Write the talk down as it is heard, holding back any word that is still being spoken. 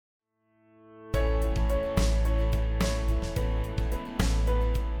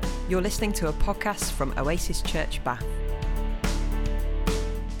You're listening to a podcast from Oasis Church Bath.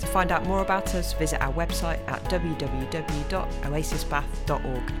 To find out more about us, visit our website at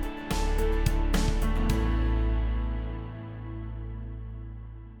www.oasisbath.org.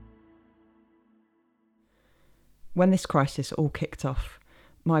 When this crisis all kicked off,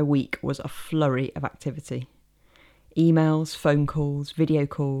 my week was a flurry of activity. Emails, phone calls, video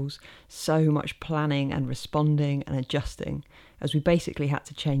calls, so much planning and responding and adjusting, as we basically had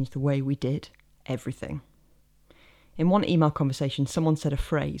to change the way we did everything. In one email conversation, someone said a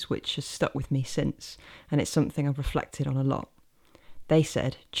phrase which has stuck with me since, and it's something I've reflected on a lot. They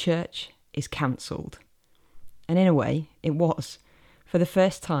said, "Church is cancelled." And in a way, it was. For the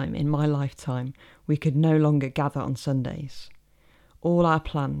first time in my lifetime, we could no longer gather on Sundays. All our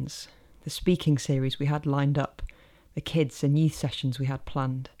plans, the speaking series we had lined up, the kids and youth sessions we had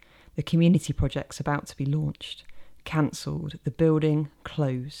planned, the community projects about to be launched, cancelled, the building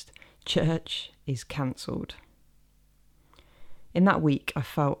closed. Church is cancelled. In that week, I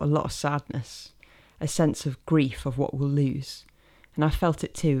felt a lot of sadness, a sense of grief of what we'll lose. And I felt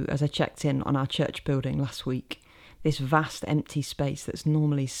it too as I checked in on our church building last week, this vast empty space that's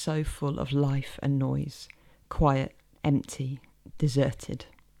normally so full of life and noise, quiet, empty, deserted.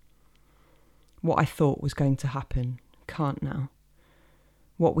 What I thought was going to happen can't now.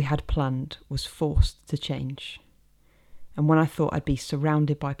 What we had planned was forced to change. And when I thought I'd be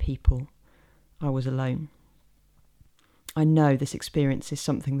surrounded by people, I was alone. I know this experience is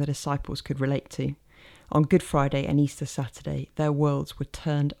something the disciples could relate to. On Good Friday and Easter Saturday, their worlds were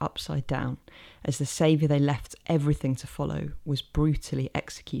turned upside down as the Saviour they left everything to follow was brutally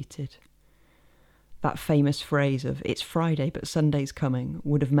executed. That famous phrase of "it's Friday but Sunday's coming"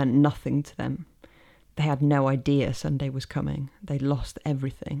 would have meant nothing to them. They had no idea Sunday was coming. They'd lost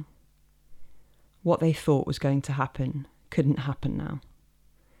everything. What they thought was going to happen couldn't happen now.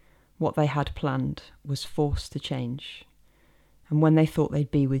 What they had planned was forced to change. And when they thought they'd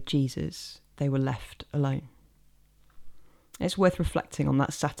be with Jesus, they were left alone. It's worth reflecting on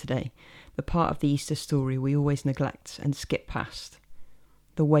that Saturday, the part of the Easter story we always neglect and skip past.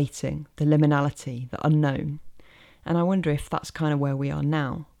 The waiting, the liminality, the unknown. And I wonder if that's kind of where we are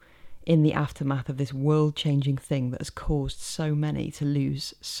now, in the aftermath of this world-changing thing that has caused so many to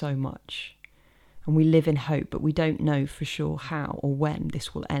lose so much. And we live in hope, but we don't know for sure how or when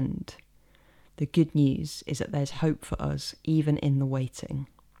this will end. The good news is that there's hope for us, even in the waiting.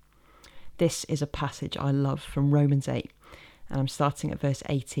 This is a passage I love from Romans 8, and I'm starting at verse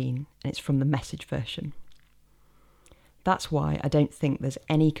 18, and it's from the Message version. That's why I don't think there's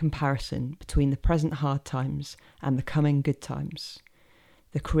any comparison between the present hard times and the coming good times.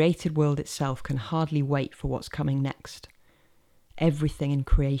 The created world itself can hardly wait for what's coming next. Everything in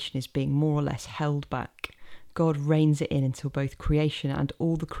creation is being more or less held back. God reins it in until both creation and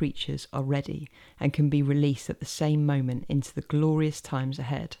all the creatures are ready and can be released at the same moment into the glorious times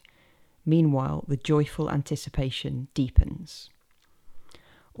ahead. Meanwhile, the joyful anticipation deepens.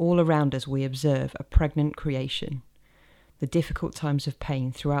 All around us we observe a pregnant creation. The difficult times of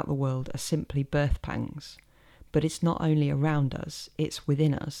pain throughout the world are simply birth pangs. But it's not only around us, it's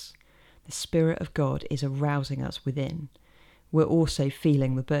within us. The Spirit of God is arousing us within. We're also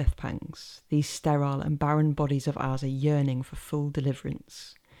feeling the birth pangs. These sterile and barren bodies of ours are yearning for full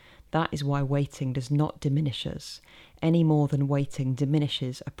deliverance. That is why waiting does not diminish us, any more than waiting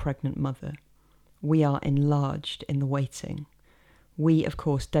diminishes a pregnant mother. We are enlarged in the waiting. We, of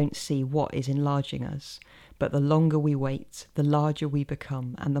course, don't see what is enlarging us, but the longer we wait, the larger we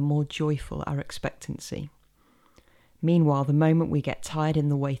become and the more joyful our expectancy. Meanwhile, the moment we get tired in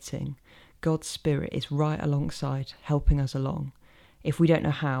the waiting, God's Spirit is right alongside, helping us along. If we don't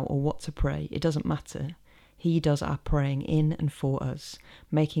know how or what to pray, it doesn't matter. He does our praying in and for us,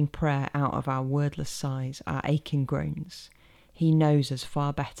 making prayer out of our wordless sighs, our aching groans. He knows us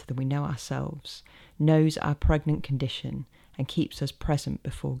far better than we know ourselves, knows our pregnant condition, and keeps us present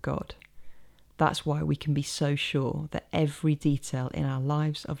before God. That's why we can be so sure that every detail in our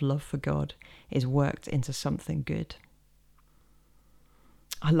lives of love for God is worked into something good.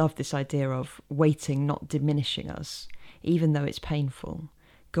 I love this idea of waiting not diminishing us, even though it's painful.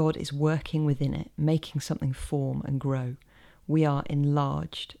 God is working within it, making something form and grow. We are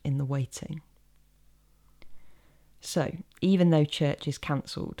enlarged in the waiting. So, even though church is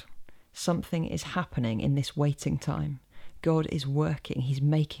cancelled, something is happening in this waiting time. God is working, he's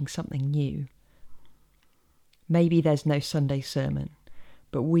making something new. Maybe there's no Sunday sermon,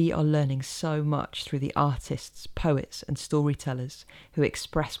 but we are learning so much through the artists, poets and storytellers who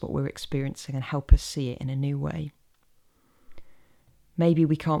express what we're experiencing and help us see it in a new way. Maybe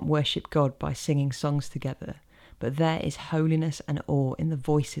we can't worship God by singing songs together, but there is holiness and awe in the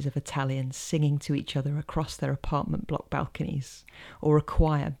voices of Italians singing to each other across their apartment block balconies, or a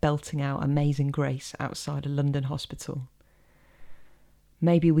choir belting out Amazing Grace outside a London hospital.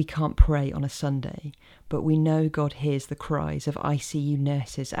 Maybe we can't pray on a Sunday, but we know God hears the cries of ICU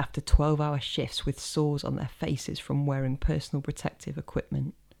nurses after 12-hour shifts with sores on their faces from wearing personal protective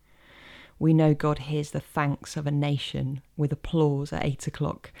equipment. We know God hears the thanks of a nation with applause at 8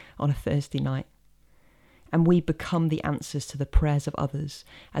 o'clock on a Thursday night. And we become the answers to the prayers of others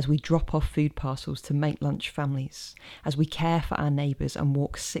as we drop off food parcels to make lunch families, as we care for our neighbours and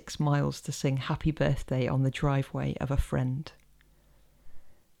walk 6 miles to sing happy birthday on the driveway of a friend.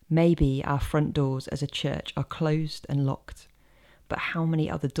 Maybe our front doors as a church are closed and locked, but how many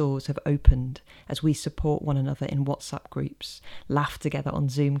other doors have opened as we support one another in WhatsApp groups, laugh together on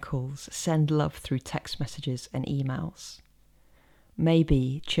Zoom calls, send love through text messages and emails?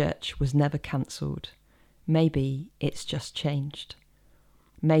 Maybe church was never cancelled. Maybe it's just changed.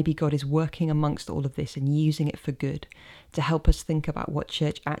 Maybe God is working amongst all of this and using it for good to help us think about what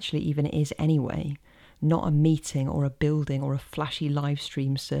church actually even is anyway. Not a meeting or a building or a flashy live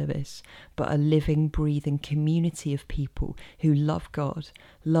stream service, but a living, breathing community of people who love God,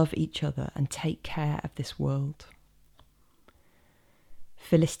 love each other, and take care of this world.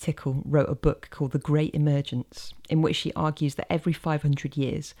 Phyllis Tickle wrote a book called The Great Emergence, in which she argues that every 500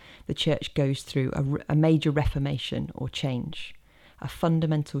 years the church goes through a major reformation or change, a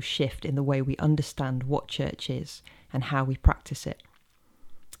fundamental shift in the way we understand what church is and how we practice it.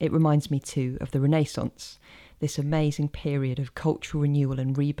 It reminds me too of the Renaissance, this amazing period of cultural renewal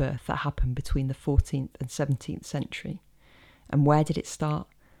and rebirth that happened between the 14th and 17th century. And where did it start?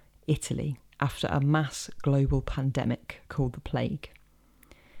 Italy, after a mass global pandemic called the plague.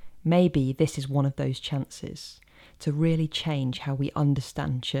 Maybe this is one of those chances to really change how we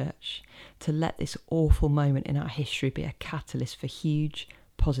understand church, to let this awful moment in our history be a catalyst for huge,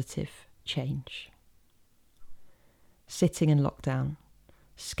 positive change. Sitting in lockdown,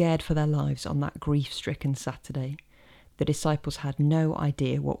 scared for their lives on that grief-stricken Saturday, the disciples had no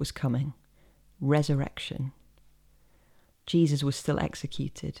idea what was coming. Resurrection. Jesus was still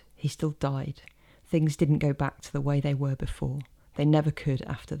executed. He still died. Things didn't go back to the way they were before. They never could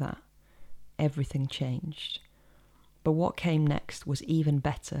after that. Everything changed. But what came next was even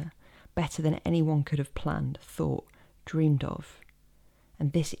better, better than anyone could have planned, thought, dreamed of.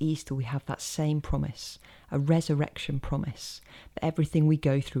 And this Easter we have that same promise, a resurrection promise, that everything we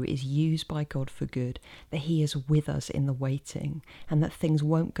go through is used by God for good, that He is with us in the waiting, and that things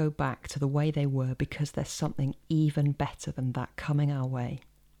won't go back to the way they were because there's something even better than that coming our way.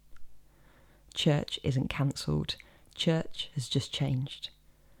 Church isn't cancelled. Church has just changed.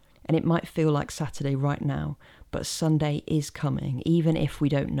 And it might feel like Saturday right now, but Sunday is coming, even if we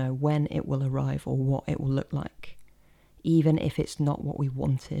don't know when it will arrive or what it will look like. Even if it's not what we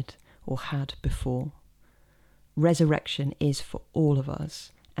wanted or had before. Resurrection is for all of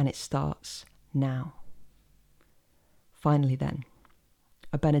us, and it starts now. Finally then,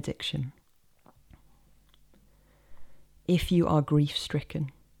 a benediction. If you are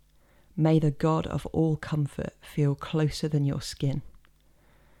grief-stricken, may the God of all comfort feel closer than your skin.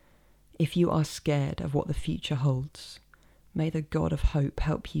 If you are scared of what the future holds, may the God of hope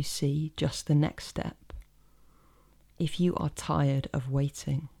help you see just the next step. If you are tired of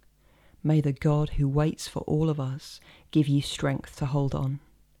waiting, may the God who waits for all of us give you strength to hold on.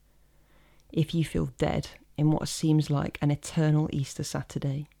 If you feel dead in what seems like an eternal Easter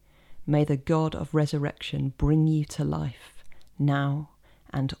Saturday, may the God of resurrection bring you to life now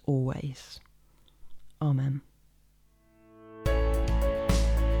and always. Amen.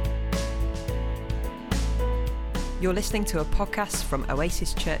 You're listening to a podcast from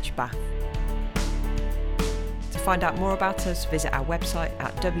Oasis Church Bath. To find out more about us, visit our website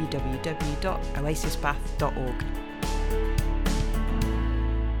at www.oasisbath.org.